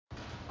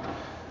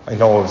I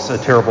know it's a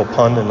terrible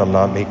pun, and I'm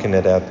not making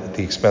it at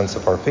the expense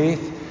of our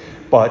faith,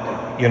 but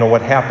you know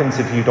what happens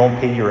if you don't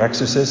pay your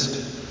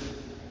exorcist?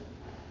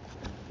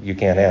 You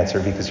can't answer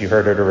because you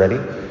heard it already.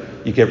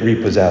 You get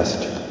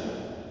repossessed.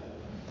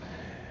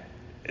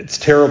 It's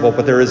terrible,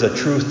 but there is a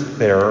truth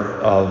there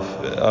of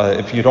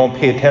if you don't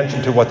pay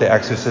attention to what the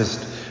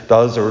exorcist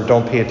does, or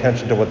don't pay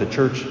attention to what the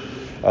church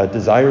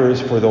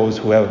desires for those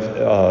who have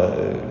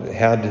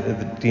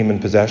had demon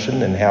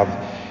possession and have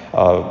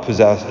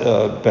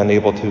been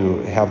able to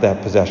have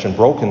that possession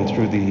broken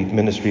through the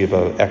ministry of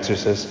an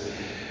exorcist,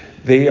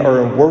 they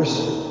are in a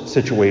worse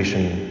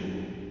situation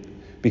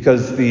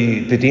because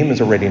the demons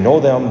already know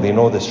them, they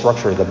know the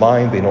structure of the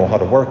mind, they know how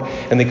to work,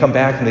 and they come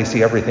back and they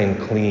see everything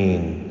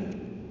clean.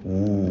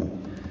 Ooh,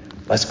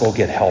 let's go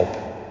get help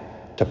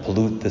to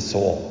pollute the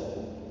soul.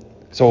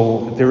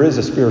 So there is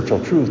a spiritual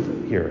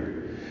truth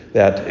here,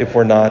 that if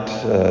we're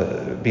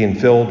not being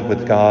filled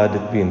with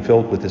God, being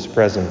filled with His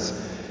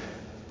presence,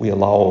 we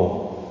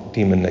allow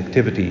demon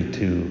activity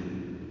to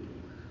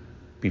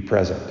be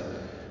present.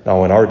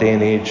 Now, in our day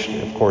and age,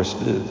 of course,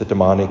 the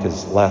demonic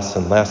is less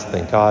and less,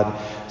 thank God.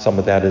 Some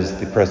of that is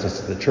the presence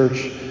of the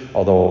church,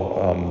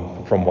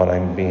 although from what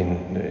I'm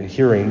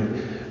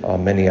hearing,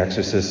 many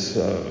exorcists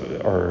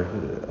are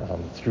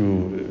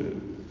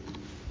through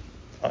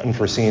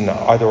unforeseen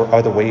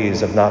other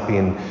ways of not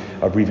being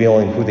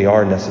revealing who they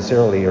are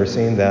necessarily, are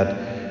saying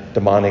that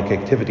demonic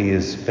activity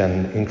has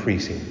been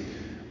increasing.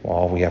 Well,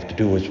 all we have to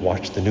do is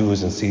watch the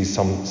news and see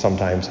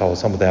sometimes how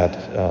some of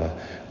that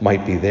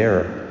might be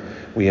there.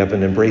 We have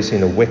been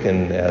embracing a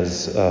Wiccan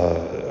as,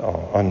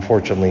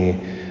 unfortunately,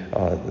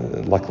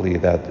 luckily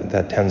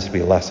that tends to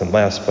be less and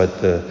less,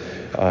 but the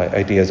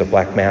ideas of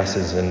black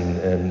masses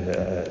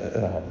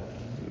and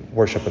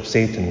worship of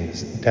Satan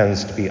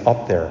tends to be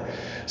up there.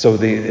 So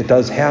it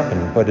does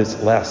happen, but it's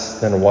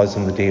less than it was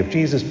in the day of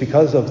Jesus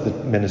because of the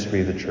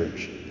ministry of the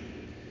church.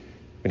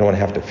 We don't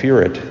have to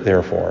fear it,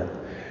 therefore.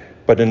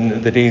 But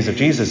in the days of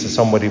Jesus, if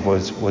somebody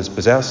was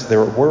possessed,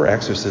 there were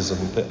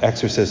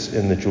exorcists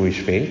in the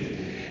Jewish faith.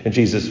 And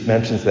Jesus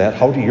mentions that.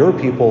 How do your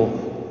people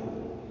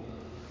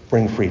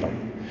bring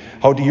freedom?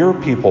 How do your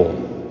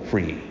people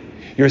free?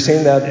 You're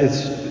saying that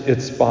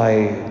it's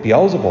by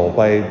Beelzebul,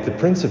 by the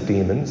prince of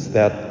demons,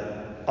 that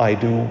I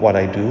do what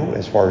I do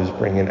as far as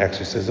bringing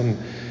exorcism,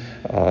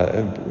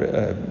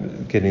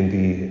 getting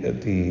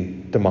the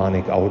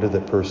demonic out of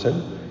the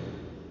person.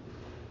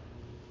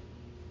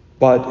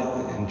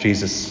 But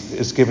Jesus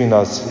is giving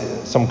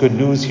us some good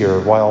news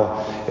here.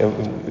 While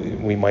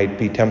we might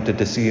be tempted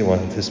to see, well,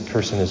 this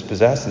person is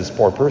possessed, this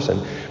poor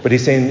person. But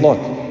he's saying, look,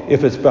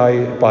 if it's by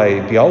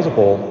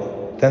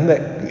Beelzebul,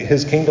 then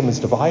his kingdom is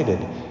divided.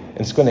 And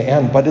it's going to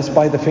end. But it's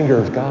by the finger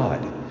of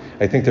God.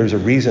 I think there's a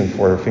reason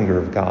for a finger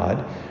of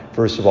God.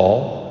 First of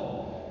all,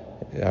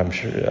 I'm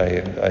sure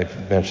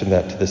I've mentioned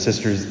that to the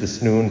sisters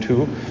this noon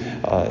too.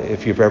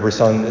 If you've ever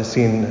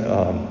seen,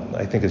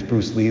 I think it's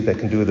Bruce Lee that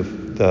can do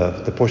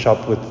the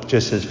push-up with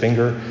just his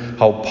finger,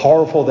 how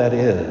powerful that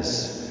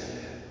is.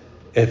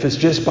 If it's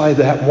just by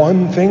that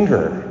one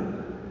finger,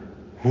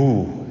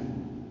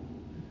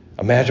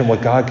 imagine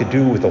what God could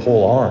do with the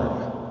whole arm.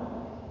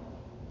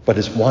 But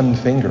it's one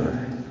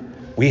finger.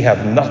 We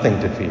have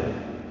nothing to fear.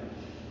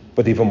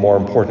 But even more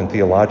important,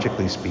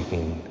 theologically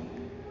speaking,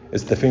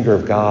 it's the finger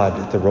of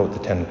God that wrote the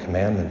Ten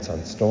Commandments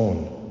on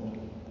stone.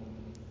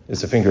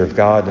 It's the finger of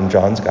God in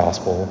John's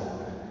Gospel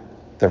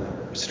that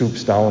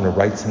stoops down and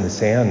writes in the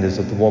sand as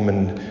if the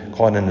woman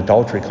caught in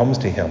adultery comes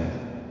to him.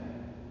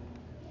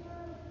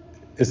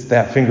 It's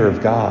that finger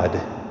of God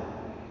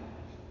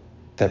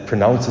that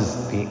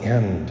pronounces the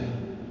end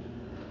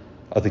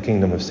of the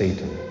kingdom of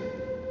Satan.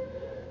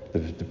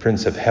 The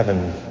prince of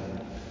heaven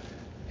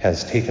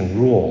has taken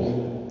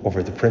rule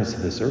over the prince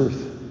of this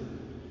earth.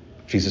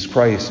 Jesus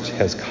Christ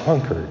has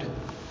conquered,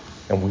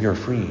 and we are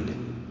freed.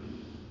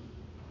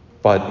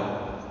 But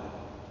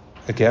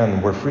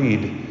again, we're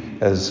freed,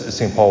 as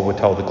St. Paul would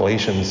tell the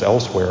Galatians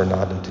elsewhere,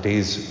 not in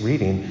today's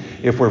reading.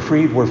 If we're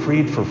freed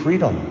for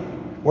freedom.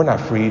 We're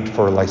not freed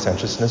for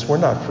licentiousness. We're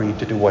not freed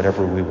to do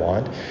whatever we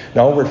want.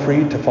 No, we're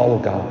freed to follow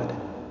God.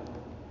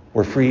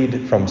 We're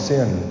freed from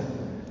sin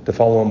to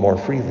follow Him more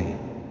freely.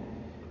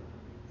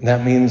 And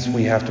that means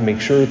we have to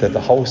make sure that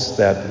the house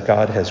that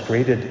God has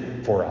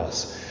created for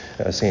us,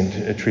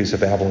 St. Teresa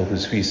of Avila,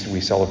 whose feast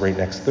we celebrate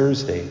next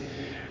Thursday,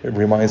 it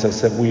reminds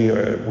us that we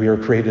are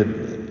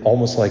created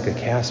almost like a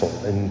castle,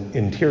 an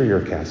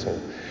interior castle,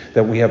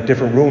 that we have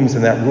different rooms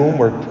in that room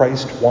where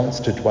Christ wants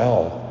to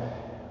dwell.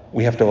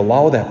 We have to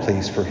allow that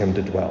place for Him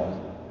to dwell.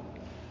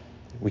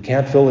 We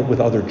can't fill it with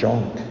other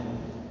junk.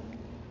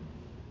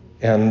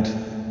 And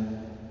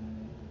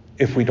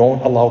if we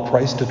don't allow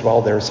Christ to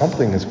dwell there,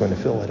 something is going to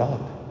fill it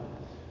up.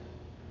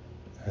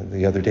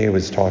 The other day I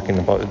was talking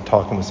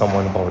with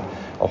someone about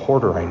a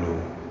hoarder I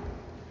knew.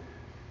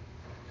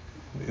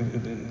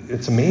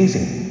 It's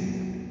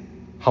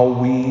amazing how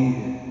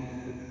we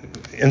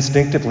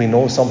instinctively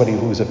know somebody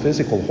who's a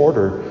physical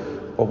hoarder,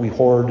 but we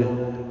hoard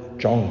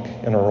junk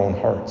in our own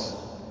hearts.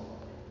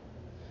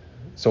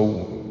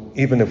 So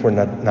even if we're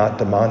not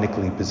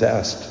demonically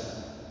possessed,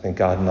 Thank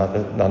God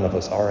none of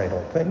us are, I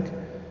don't think.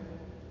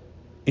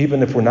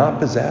 Even if we're not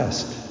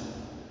possessed,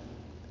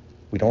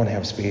 we don't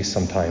have space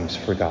sometimes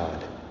for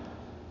God.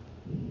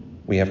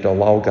 We have to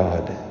allow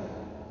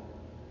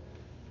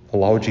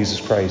Jesus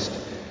Christ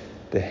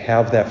to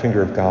have that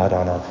finger of God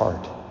on our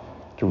heart,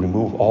 to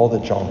remove all the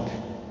junk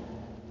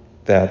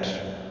that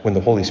when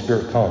the Holy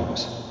Spirit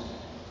comes,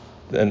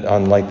 and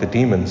unlike the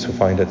demons who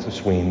find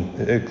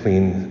it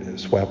clean,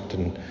 swept,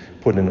 and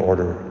put in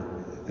order,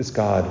 it's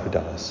God who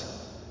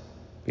does,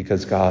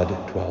 because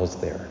God dwells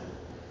there.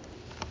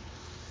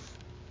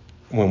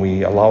 When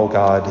we allow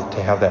God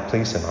to have that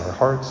place in our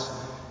hearts,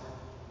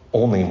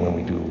 only when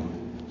we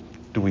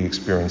do we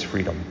experience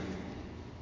freedom.